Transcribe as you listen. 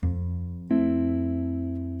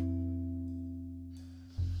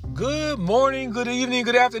Good morning, good evening,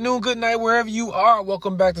 good afternoon, good night, wherever you are.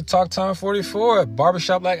 Welcome back to Talk Time 44, a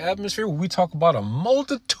barbershop-like atmosphere where we talk about a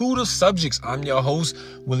multitude of subjects. I'm your host,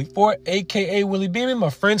 Willie Ford, a.k.a. Willie Beeman.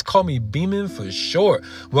 My friends call me Beeman for short.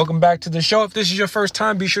 Welcome back to the show. If this is your first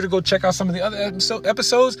time, be sure to go check out some of the other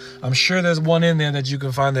episodes. I'm sure there's one in there that you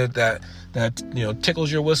can find that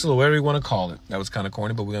tickles your whistle or whatever you want to call it. That was kind of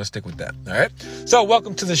corny, but we're going to stick with that. All right. So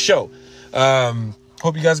welcome to the show.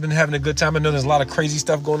 Hope you guys have been having a good time. I know there's a lot of crazy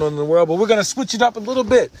stuff going on in the world, but we're going to switch it up a little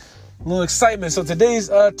bit. A little excitement. So today's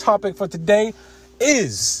topic for today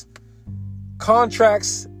is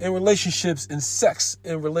contracts and relationships and sex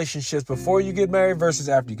in relationships before you get married versus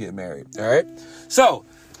after you get married. All right. So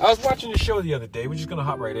I was watching the show the other day. We're just going to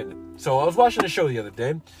hop right in it. So I was watching the show the other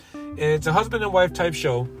day, and it's a husband and wife type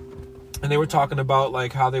show. And they were talking about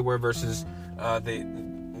like how they were versus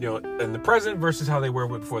in the present versus how they were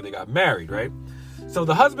before they got married. Right. So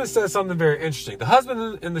the husband says something very interesting. The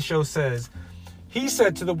husband in the show he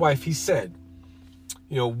said to the wife, we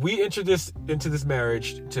entered into this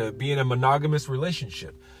marriage to be in a monogamous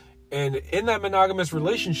relationship. And in that monogamous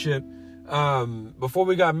relationship, before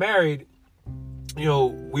we got married,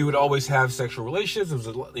 we would always have sexual relationships.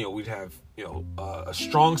 We'd have, a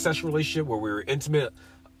strong sexual relationship where we were intimate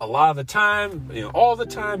a lot of the time, all the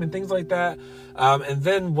time and things like that. And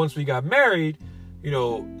then once we got married,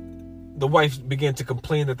 the wife began to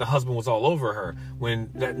complain that the husband was all over her when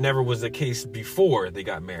that never was the case before they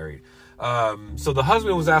got married. So the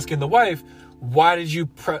husband was asking the wife, why did you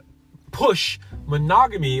push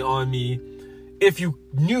monogamy on me if you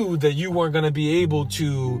knew that you weren't going to be able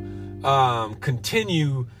to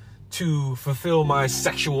continue to fulfill my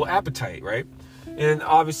sexual appetite, right? And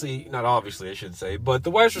not obviously, I shouldn't say, but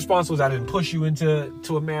the wife's response was, I didn't push you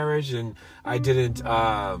into a marriage, and I didn't,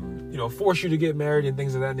 force you to get married and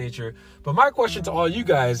things of that nature. But my question to all you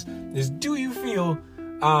guys is, do you feel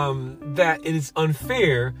that it is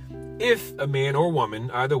unfair if a man or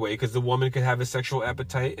woman, either way, because the woman could have a sexual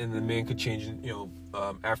appetite and the man could change,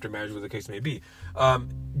 after marriage, whatever the case may be.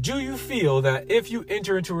 Do you feel that if you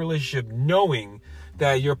enter into a relationship knowing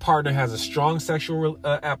that your partner has a strong sexual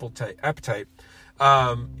appetite,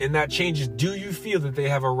 and that changes, do you feel that they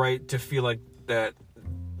have a right to feel like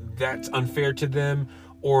that's unfair to them,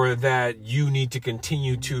 or that you need to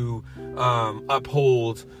continue to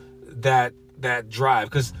uphold that drive?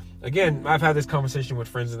 Because again, I've had this conversation with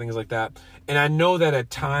friends and things like that, and I know that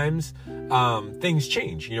at times things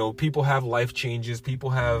change. People have life changes.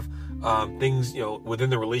 People have things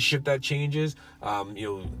within the relationship that changes.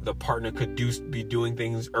 The partner could be doing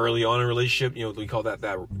things early on in a relationship. We call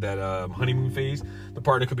that honeymoon phase. The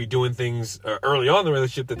partner could be doing things early on in the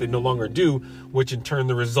relationship that they no longer do, which in turn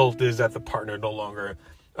the result is that the partner no longer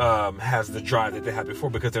has the drive that they had before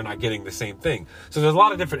because they're not getting the same thing. So there's a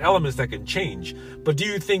lot of different elements that can change. But do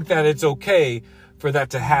you think that it's okay for that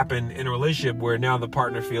to happen in a relationship where now the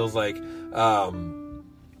partner feels like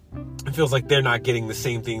they're not getting the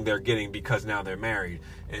same thing they're getting because now they're married?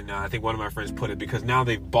 And I think one of my friends put it, because now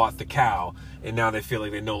they've bought the cow and now they feel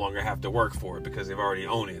like they no longer have to work for it because they've already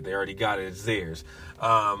owned it. They already got it. It's theirs.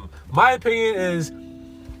 My opinion is,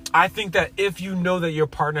 I think that if you know that your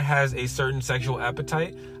partner has a certain sexual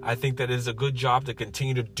appetite, I think that it is a good job to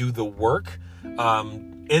continue to do the work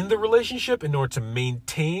in the relationship in order to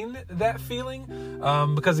maintain that feeling.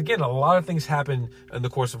 Because again, a lot of things happen in the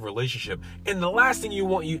course of a relationship. And the last thing you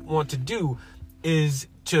want to do is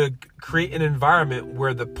to create an environment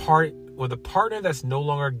where the partner that's no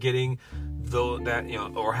longer getting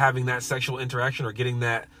or having that sexual interaction or getting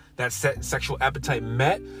that sexual appetite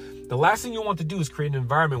met. The last thing you want to do is create an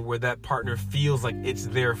environment where that partner feels like it's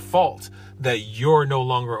their fault that you're no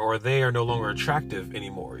longer, or they are no longer attractive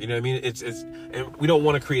anymore. You know what I mean? And we don't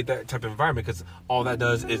want to create that type of environment, because all that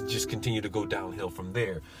does is just continue to go downhill from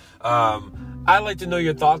there. I'd like to know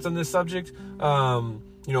your thoughts on this subject.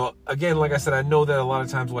 Again, like I said, I know that a lot of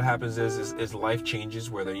times what happens is life changes,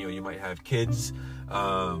 whether, you might have kids,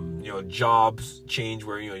 jobs change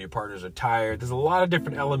where, your partners are tired. There's a lot of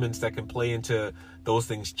different elements that can play into those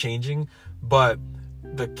things changing. But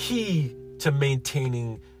the key to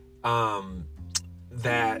maintaining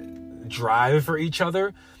that drive for each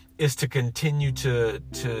other is to continue to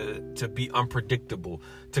be unpredictable,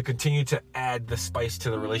 to continue to add the spice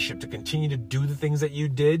to the relationship, to continue to do the things that you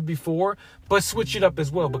did before, but switch it up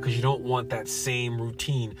as well, because you don't want that same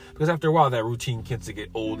routine. Because after a while, that routine tends to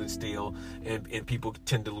get old and stale, and people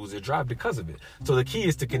tend to lose their drive because of it. So the key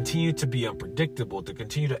is to continue to be unpredictable, to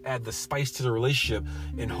continue to add the spice to the relationship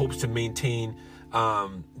in hopes to maintain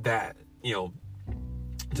that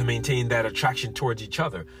to maintain that attraction towards each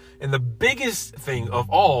other. And the biggest thing of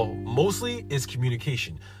all, mostly, is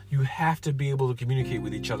communication. You have to be able to communicate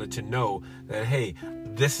with each other to know that, hey,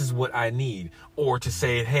 this is what I need. Or to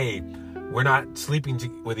say, hey, we're not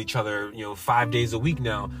sleeping with each other, 5 days a week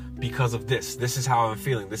now because of this. This is how I'm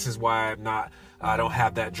feeling. This is why I don't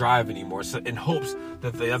have that drive anymore. So in hopes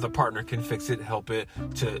that the other partner can fix it, help it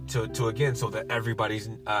to again, so that everybody's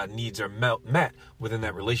needs are met within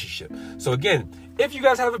that relationship. So again, if you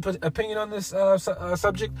guys have an opinion on this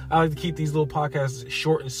subject, I like to keep these little podcasts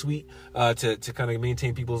short and sweet to kind of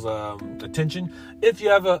maintain people's attention. If you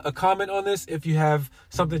have a comment on this, if you have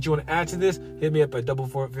something that you want to add to this, hit me up at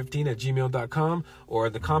 4415@gmail.com, or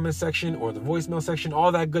the comment section or the voicemail section,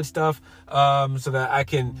 all that good stuff, so that I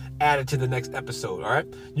can add it to the next episode. All right,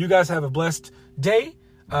 you guys have a blessed day.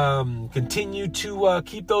 Continue to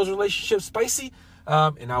keep those relationships spicy,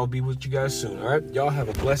 and I will be with you guys soon. All right, y'all have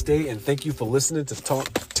a blessed day, and thank you for listening to Talk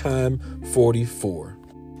Time 44.